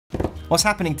What's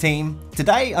happening, team?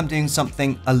 Today I'm doing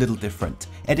something a little different,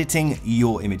 editing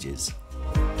your images.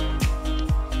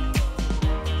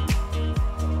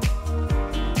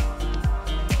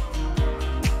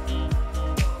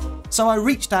 So I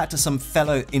reached out to some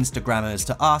fellow Instagrammers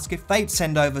to ask if they'd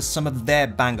send over some of their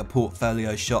banger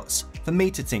portfolio shots for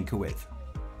me to tinker with.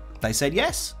 They said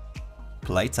yes.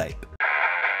 Play tape.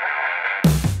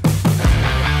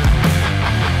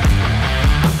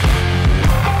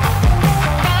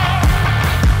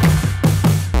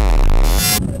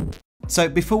 So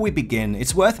before we begin,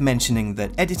 it's worth mentioning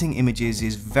that editing images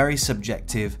is very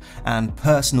subjective and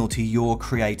personal to your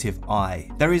creative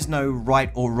eye. There is no right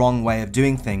or wrong way of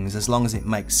doing things as long as it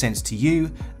makes sense to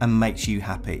you and makes you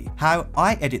happy. How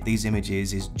I edit these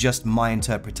images is just my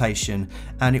interpretation,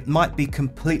 and it might be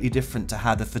completely different to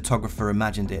how the photographer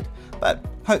imagined it, but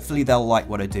hopefully they'll like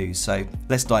what I do, so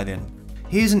let's dive in.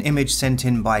 Here's an image sent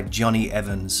in by Johnny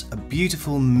Evans, a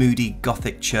beautiful moody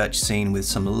gothic church scene with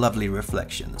some lovely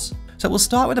reflections. So we'll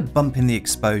start with a bump in the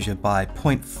exposure by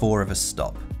 0.4 of a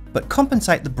stop, but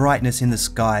compensate the brightness in the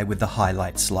sky with the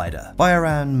highlight slider by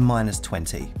around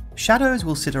 -20. Shadows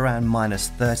will sit around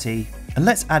 -30, and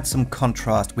let's add some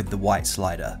contrast with the white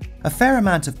slider. A fair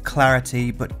amount of clarity,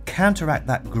 but counteract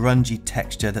that grungy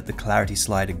texture that the clarity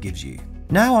slider gives you.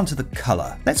 Now onto the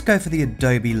color. Let's go for the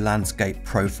Adobe Landscape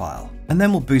profile, and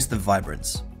then we'll boost the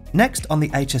vibrance. Next, on the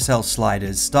Hsl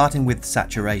Sliders, starting with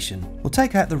saturation, we'll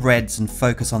take out the reds and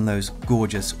focus on those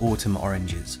gorgeous autumn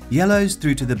oranges. Yellows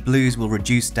through to the blues will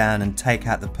reduce down and take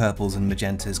out the purples and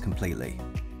magentas completely.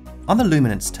 On the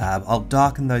Luminance tab, I'll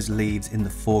darken those leaves in the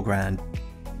foreground,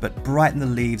 but brighten the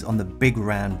leaves on the big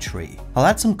round tree. I'll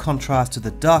add some contrast to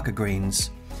the darker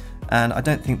greens, and I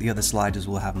don't think the other sliders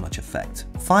will have much effect.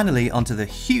 Finally, onto the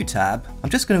Hue tab, I'm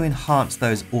just going to enhance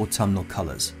those autumnal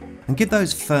colours and give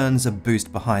those ferns a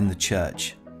boost behind the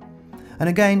church. And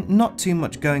again, not too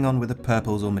much going on with the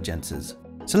purples or magentas.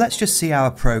 So let's just see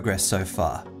our progress so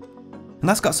far. And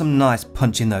that's got some nice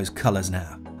punch in those colours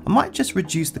now. I might just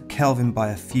reduce the Kelvin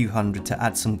by a few hundred to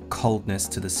add some coldness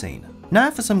to the scene. Now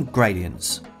for some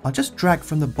gradients. I'll just drag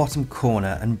from the bottom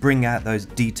corner and bring out those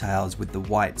details with the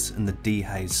whites and the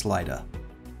dehaze slider.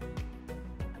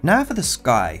 Now for the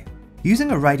sky.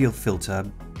 Using a radial filter,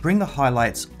 bring the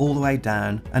highlights all the way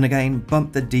down, and again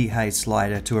bump the dehaze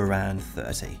slider to around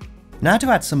 30. Now to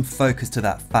add some focus to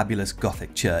that fabulous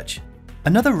gothic church.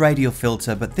 Another radial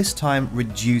filter, but this time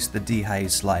reduce the dehaze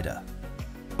slider.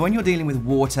 When you're dealing with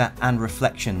water and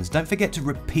reflections, don't forget to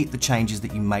repeat the changes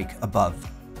that you make above.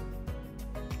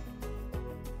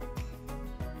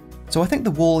 So I think the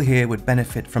wall here would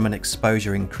benefit from an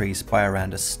exposure increase by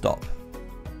around a stop.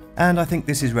 And I think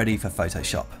this is ready for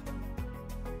Photoshop.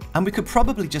 And we could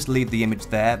probably just leave the image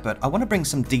there, but I want to bring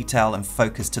some detail and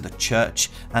focus to the church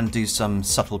and do some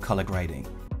subtle color grading.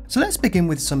 So let's begin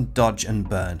with some dodge and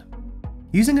burn.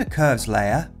 Using a curves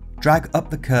layer, drag up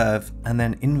the curve and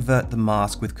then invert the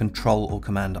mask with Ctrl or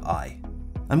Command I.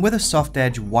 And with a soft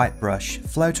edge white brush,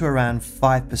 flow to around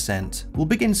 5%, we'll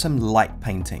begin some light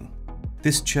painting.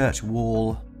 This church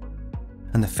wall,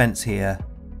 and the fence here,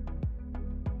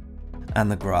 and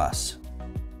the grass.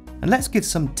 And let's give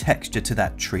some texture to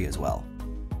that tree as well.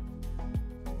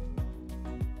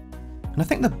 And I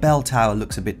think the bell tower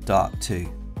looks a bit dark too.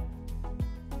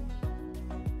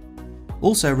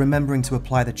 Also remembering to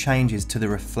apply the changes to the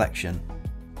reflection.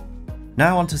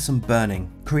 Now onto some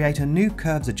burning. Create a new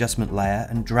curves adjustment layer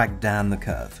and drag down the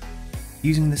curve.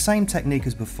 Using the same technique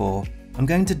as before, I'm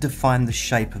going to define the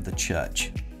shape of the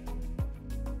church.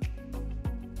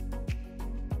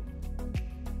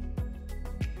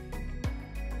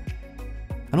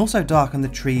 And also darken the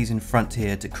trees in front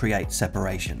here to create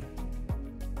separation.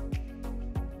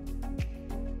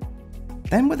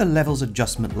 Then with a levels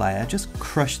adjustment layer, just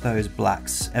crush those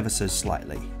blacks ever so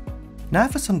slightly. Now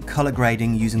for some color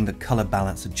grading using the color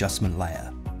balance adjustment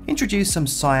layer. Introduce some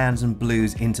cyans and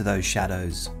blues into those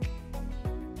shadows.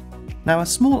 Now a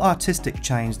small artistic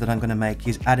change that I'm going to make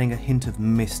is adding a hint of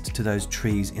mist to those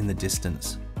trees in the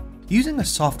distance. Using a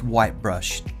soft white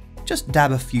brush, just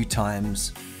dab a few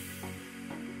times,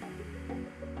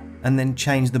 and then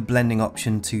change the blending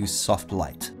option to soft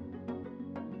light.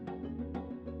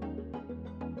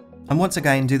 And once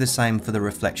again do the same for the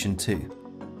reflection too.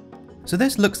 So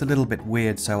this looks a little bit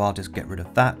weird, so I'll just get rid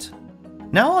of that.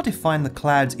 Now I'll define the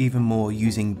clouds even more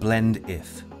using Blend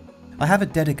If. I have a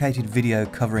dedicated video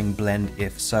covering Blend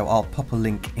If, so I'll pop a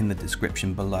link in the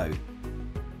description below.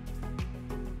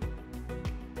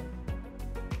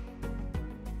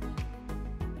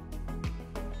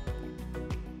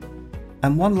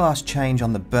 And one last change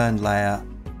on the burn layer,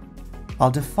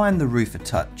 I'll define the roof a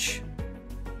touch.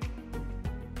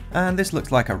 And this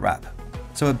looks like a wrap.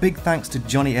 So a big thanks to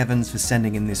Johnny Evans for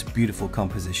sending in this beautiful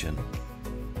composition.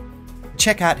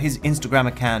 Check out his Instagram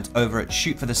account over at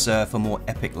Shoot for the Sur for more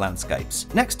epic landscapes.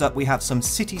 Next up we have some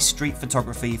city street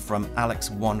photography from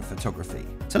Alex1 Photography.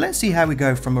 So let's see how we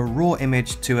go from a raw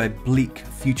image to a bleak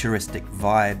futuristic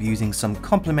vibe using some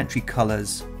complementary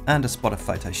colours and a spot of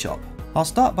Photoshop. I'll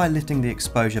start by lifting the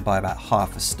exposure by about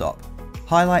half a stop.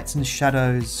 Highlights and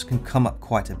shadows can come up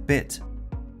quite a bit.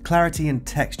 Clarity and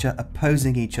texture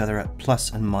opposing each other at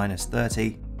plus and minus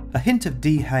 30. A hint of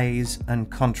dehaze and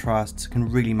contrasts can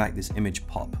really make this image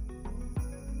pop.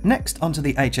 Next, onto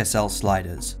the Hsl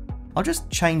sliders. I'll just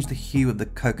change the hue of the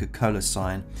Coca-Cola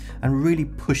sign and really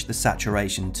push the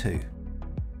saturation too.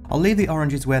 I'll leave the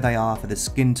oranges where they are for the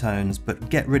skin tones, but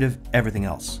get rid of everything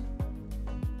else.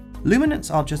 Luminance,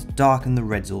 I'll just darken the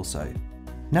reds also.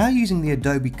 Now using the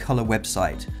Adobe Color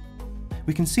website,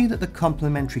 we can see that the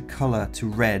complementary color to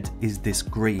red is this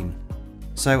green.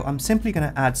 So I'm simply going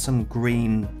to add some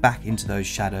green back into those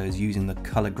shadows using the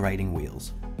color grading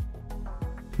wheels.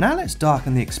 Now let's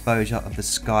darken the exposure of the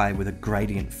sky with a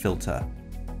gradient filter.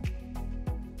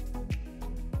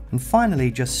 And finally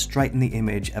just straighten the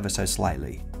image ever so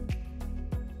slightly.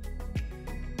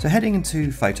 So heading into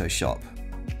Photoshop,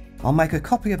 I'll make a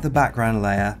copy of the background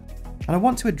layer, and I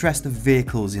want to address the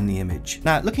vehicles in the image.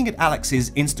 Now, looking at Alex's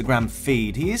Instagram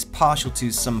feed, he is partial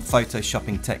to some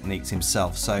photoshopping techniques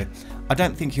himself, so I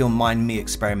don't think he'll mind me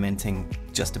experimenting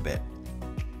just a bit.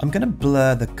 I'm going to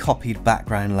blur the copied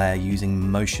background layer using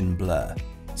motion blur.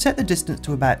 Set the distance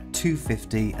to about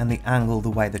 250 and the angle the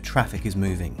way the traffic is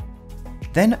moving.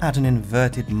 Then add an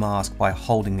inverted mask by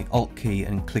holding the Alt key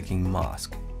and clicking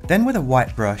mask. Then with a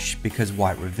white brush, because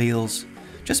white reveals,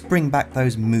 just bring back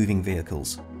those moving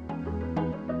vehicles.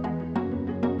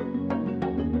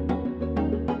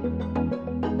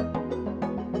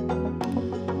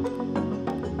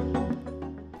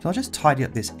 So I'll just tidy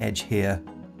up this edge here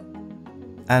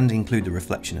and include the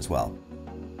reflection as well.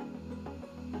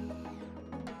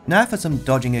 Now for some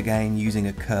dodging again using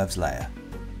a curves layer.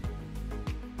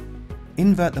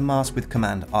 Invert the mask with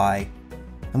Command I,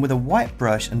 and with a white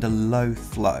brush and a low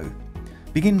flow,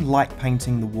 begin light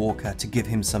painting the walker to give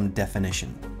him some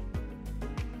definition.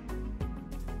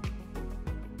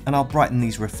 And I'll brighten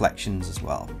these reflections as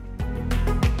well.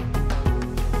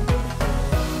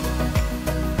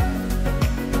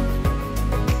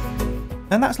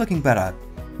 And that's looking better.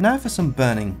 Now for some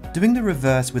burning. Doing the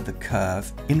reverse with the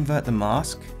curve, invert the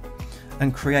mask,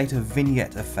 and create a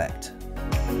vignette effect.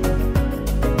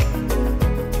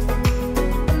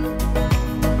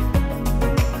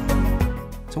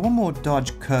 So one more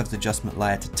dodge curves adjustment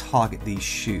layer to target these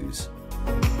shoes.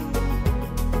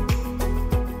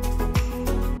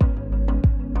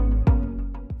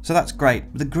 So that's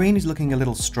great. The green is looking a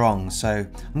little strong, so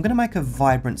I'm going to make a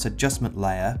vibrance adjustment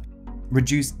layer,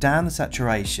 reduce down the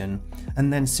saturation,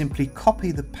 and then simply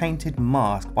copy the painted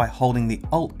mask by holding the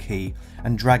Alt key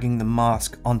and dragging the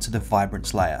mask onto the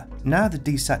vibrance layer. Now the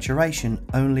desaturation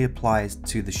only applies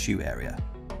to the shoe area.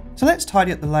 So let's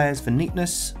tidy up the layers for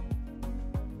neatness.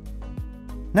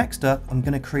 Next up, I'm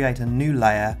going to create a new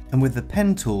layer, and with the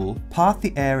pen tool, path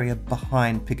the area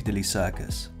behind Piccadilly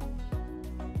Circus.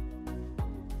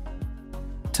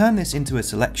 Turn this into a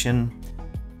selection,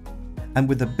 and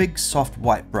with a big soft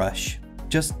white brush,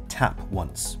 just tap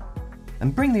once.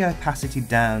 And bring the opacity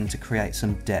down to create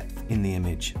some depth in the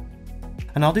image.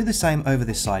 And I'll do the same over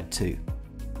this side too.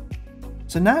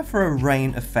 So now for a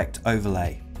rain effect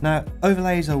overlay. Now,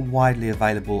 overlays are widely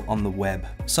available on the web.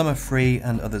 Some are free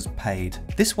and others paid.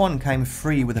 This one came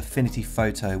free with Affinity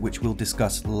Photo, which we'll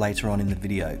discuss later on in the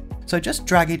video. So just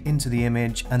drag it into the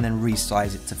image and then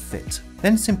resize it to fit.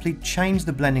 Then simply change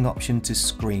the blending option to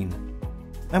screen.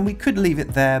 And we could leave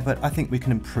it there, but I think we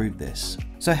can improve this.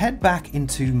 So head back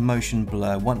into motion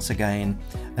blur once again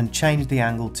and change the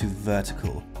angle to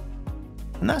vertical.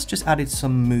 And that's just added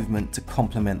some movement to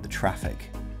complement the traffic.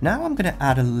 Now I'm going to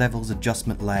add a levels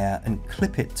adjustment layer and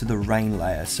clip it to the rain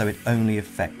layer so it only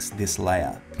affects this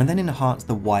layer, and then enhance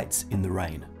the whites in the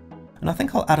rain. And I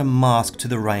think I'll add a mask to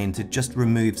the rain to just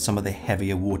remove some of the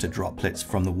heavier water droplets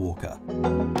from the walker.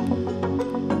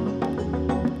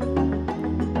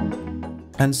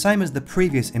 And same as the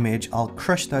previous image, I'll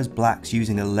crush those blacks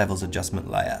using a levels adjustment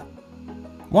layer.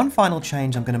 One final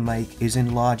change I'm going to make is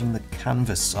enlarging the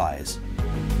canvas size.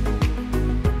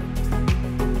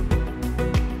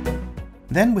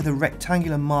 Then with a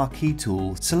rectangular marquee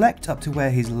tool, select up to where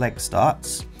his leg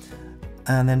starts,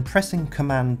 and then pressing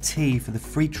Command T for the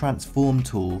free transform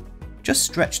tool, just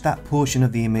stretch that portion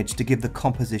of the image to give the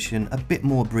composition a bit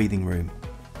more breathing room.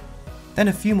 Then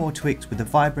a few more tweaks with the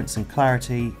vibrance and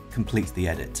clarity completes the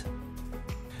edit.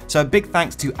 So a big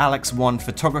thanks to Alex1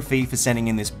 Photography for sending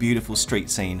in this beautiful street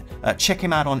scene. Check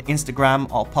him out on Instagram,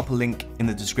 I'll pop a link in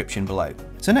the description below.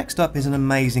 So next up is an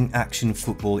amazing action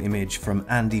football image from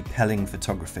Andy Pelling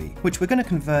Photography, which we're going to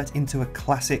convert into a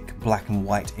classic black and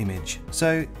white image.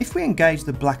 So if we engage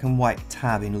the black and white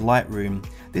tab in Lightroom,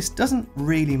 this doesn't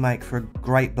really make for a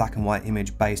great black and white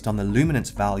image based on the luminance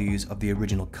values of the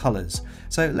original colours.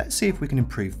 So let's see if we can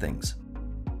improve things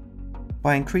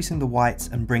by increasing the whites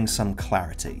and bring some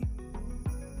clarity.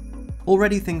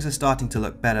 Already things are starting to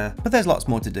look better, but there's lots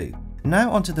more to do.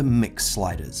 Now onto the mix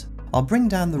sliders. I'll bring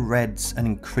down the reds and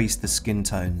increase the skin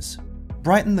tones.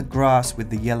 Brighten the grass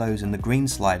with the yellows and the green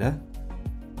slider.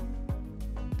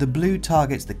 The blue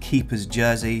targets the keeper's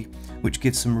jersey, which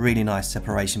gives some really nice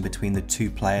separation between the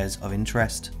two players of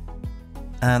interest.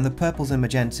 And the purples and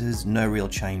magentas, no real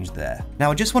change there. Now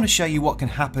I just want to show you what can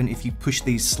happen if you push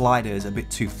these sliders a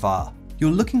bit too far. You're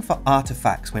looking for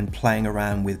artifacts when playing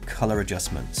around with color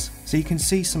adjustments. So you can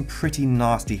see some pretty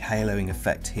nasty haloing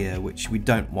effect here, which we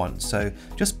don't want, so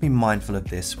just be mindful of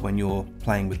this when you're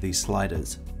playing with these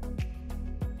sliders.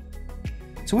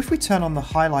 So if we turn on the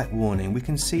highlight warning, we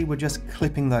can see we're just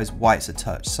clipping those whites a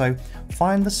touch. So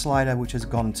find the slider which has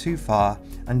gone too far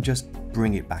and just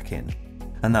bring it back in.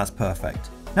 And that's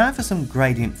perfect. Now for some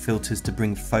gradient filters to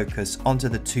bring focus onto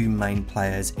the two main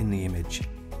players in the image.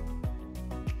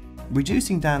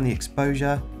 Reducing down the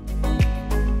exposure,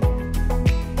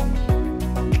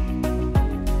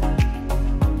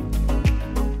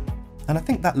 and I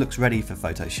think that looks ready for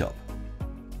Photoshop.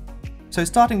 So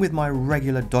starting with my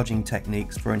regular dodging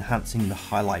techniques for enhancing the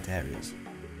highlight areas.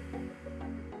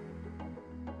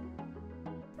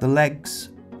 The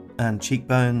legs and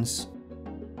cheekbones.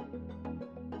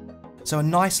 So a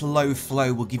nice low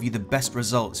flow will give you the best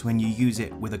results when you use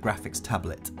it with a graphics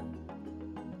tablet.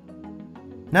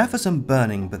 Now for some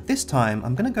burning, but this time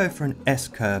I'm going to go for an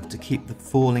S-curve to keep the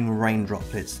falling rain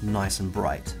droplets nice and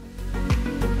bright.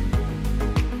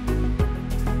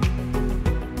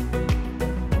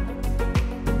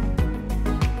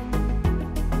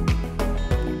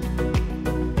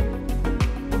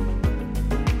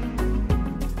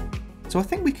 So I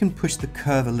think we can push the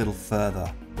curve a little further.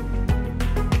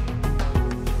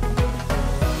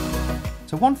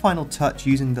 So one final touch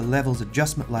using the levels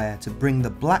adjustment layer to bring the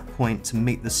black point to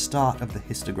meet the start of the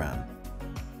histogram.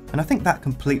 And I think that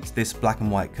completes this black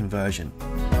and white conversion.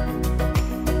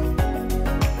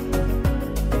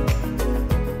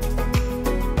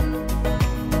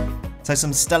 So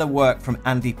some stellar work from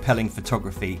Andy Pelling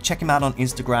Photography. Check him out on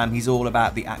Instagram, he's all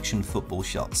about the action football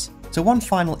shots. So one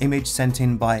final image sent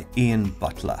in by Ian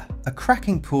Butler, a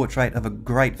cracking portrait of a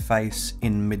great face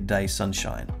in midday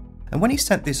sunshine. And when he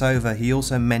sent this over, he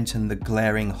also mentioned the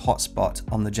glaring hotspot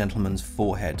on the gentleman's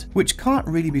forehead, which can't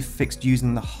really be fixed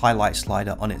using the highlight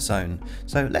slider on its own.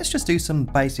 So let's just do some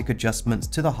basic adjustments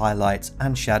to the highlights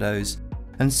and shadows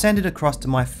and send it across to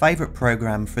my favourite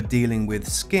program for dealing with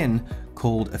skin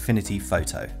called Affinity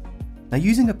Photo. Now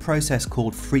using a process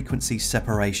called frequency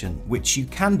separation, which you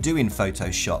can do in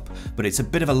Photoshop, but it's a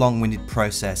bit of a long-winded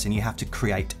process and you have to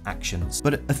create actions.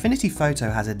 But Affinity Photo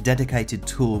has a dedicated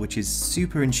tool which is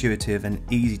super intuitive and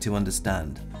easy to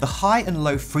understand. The high and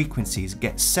low frequencies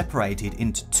get separated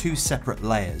into two separate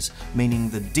layers, meaning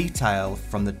the detail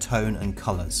from the tone and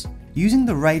colours. Using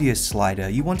the radius slider,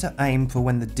 you want to aim for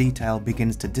when the detail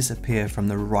begins to disappear from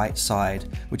the right side,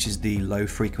 which is the low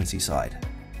frequency side.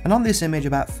 And on this image,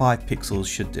 about 5 pixels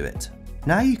should do it.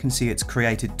 Now you can see it's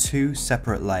created two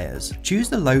separate layers. Choose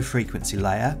the low frequency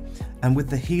layer, and with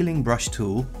the healing brush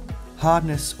tool,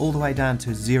 hardness all the way down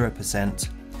to 0%,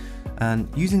 and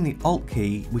using the Alt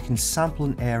key, we can sample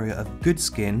an area of good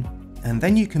skin, and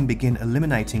then you can begin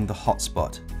eliminating the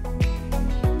hotspot.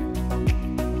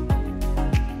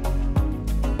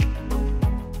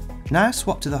 Now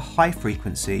swap to the high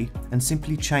frequency and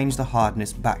simply change the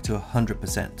hardness back to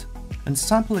 100%. And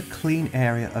sample a clean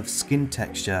area of skin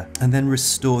texture and then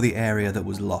restore the area that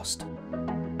was lost.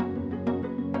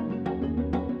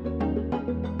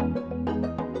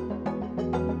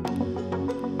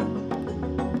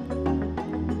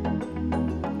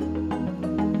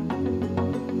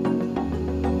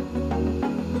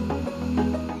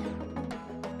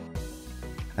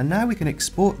 And now we can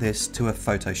export this to a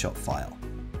Photoshop file.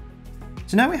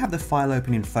 So now we have the file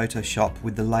open in Photoshop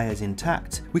with the layers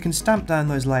intact, we can stamp down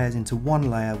those layers into one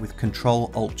layer with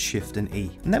Ctrl, Alt, Shift and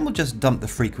E, and then we'll just dump the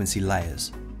frequency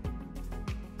layers.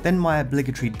 Then my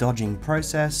obligatory dodging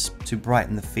process to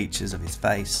brighten the features of his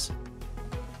face,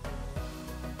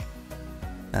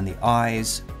 and the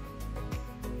eyes,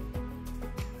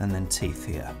 and then teeth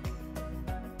here.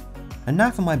 And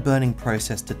now for my burning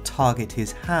process to target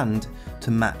his hand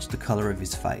to match the colour of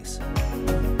his face.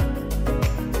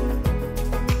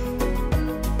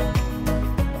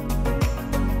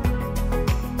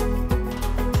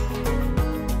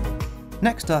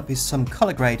 Next up is some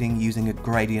colour grading using a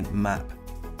gradient map.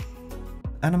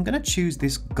 And I'm going to choose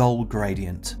this gold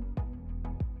gradient.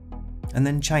 And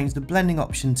then change the blending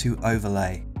option to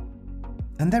overlay.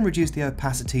 And then reduce the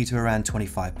opacity to around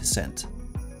 25%.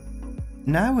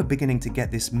 Now we're beginning to get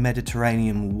this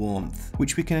Mediterranean warmth,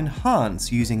 which we can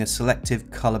enhance using a selective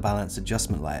colour balance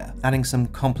adjustment layer, adding some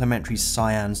complementary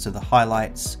cyans to the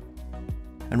highlights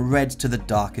and reds to the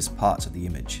darkest parts of the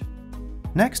image.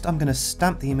 Next, I'm going to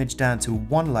stamp the image down to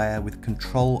one layer with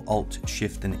Ctrl, Alt,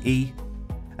 Shift and E,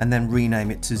 and then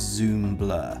rename it to Zoom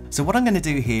Blur. So what I'm going to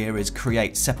do here is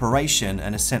create separation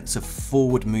and a sense of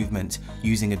forward movement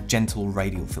using a gentle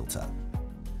radial filter.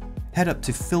 Head up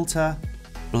to Filter,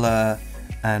 Blur,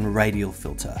 and Radial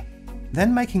Filter.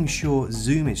 Then making sure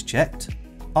Zoom is checked,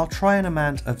 I'll try an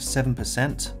amount of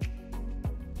 7%.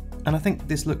 And I think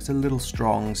this looks a little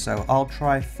strong, so I'll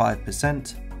try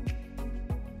 5%.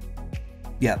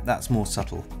 Yeah, that's more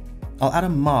subtle. I'll add a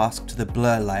mask to the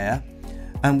blur layer,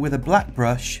 and with a black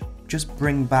brush, just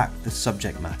bring back the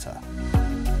subject matter.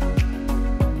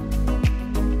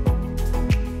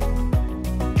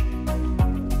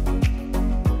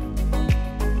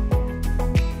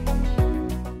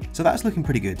 So that's looking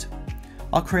pretty good.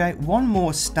 I'll create one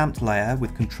more stamped layer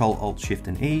with Ctrl, Alt, Shift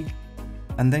and E,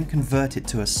 and then convert it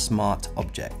to a smart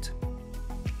object.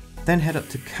 Then head up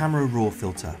to Camera Raw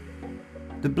Filter.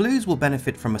 The blues will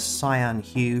benefit from a cyan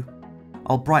hue.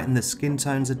 I'll brighten the skin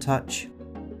tones a touch.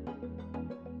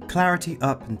 Clarity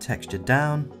up and texture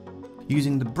down.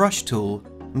 Using the brush tool,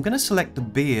 I'm going to select the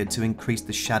beard to increase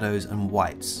the shadows and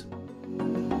whites.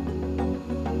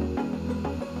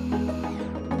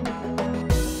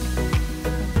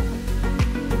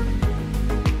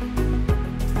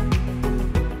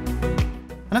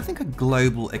 And I think a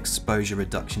global exposure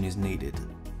reduction is needed.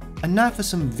 And now for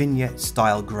some vignette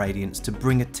style gradients to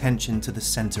bring attention to the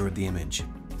center of the image.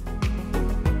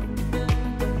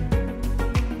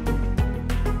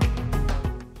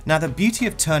 Now the beauty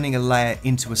of turning a layer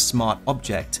into a smart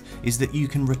object is that you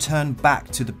can return back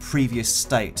to the previous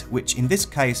state, which in this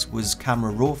case was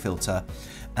Camera Raw Filter,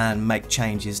 and make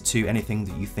changes to anything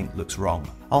that you think looks wrong.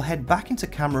 I'll head back into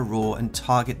Camera Raw and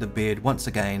target the beard once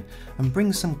again and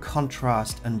bring some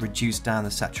contrast and reduce down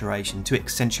the saturation to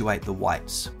accentuate the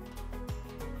whites.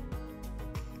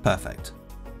 Perfect.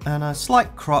 And a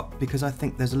slight crop because I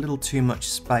think there's a little too much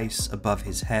space above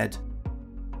his head.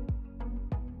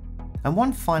 And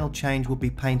one final change will be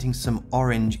painting some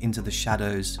orange into the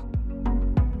shadows.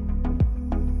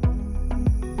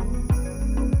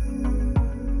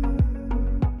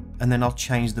 And then I'll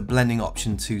change the blending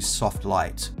option to soft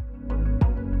light.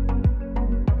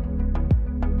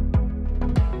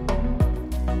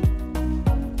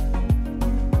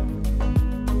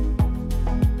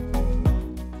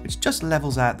 Just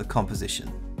levels out the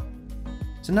composition.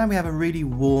 So now we have a really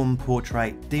warm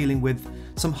portrait dealing with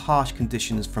some harsh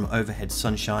conditions from overhead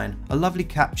sunshine, a lovely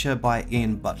capture by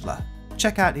Ian Butler.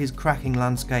 Check out his cracking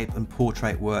landscape and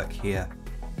portrait work here.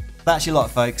 That's your lot,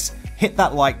 folks. Hit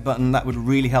that like button, that would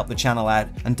really help the channel out,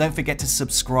 and don't forget to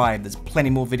subscribe, there's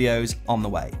plenty more videos on the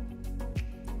way.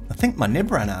 I think my nib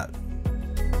ran out.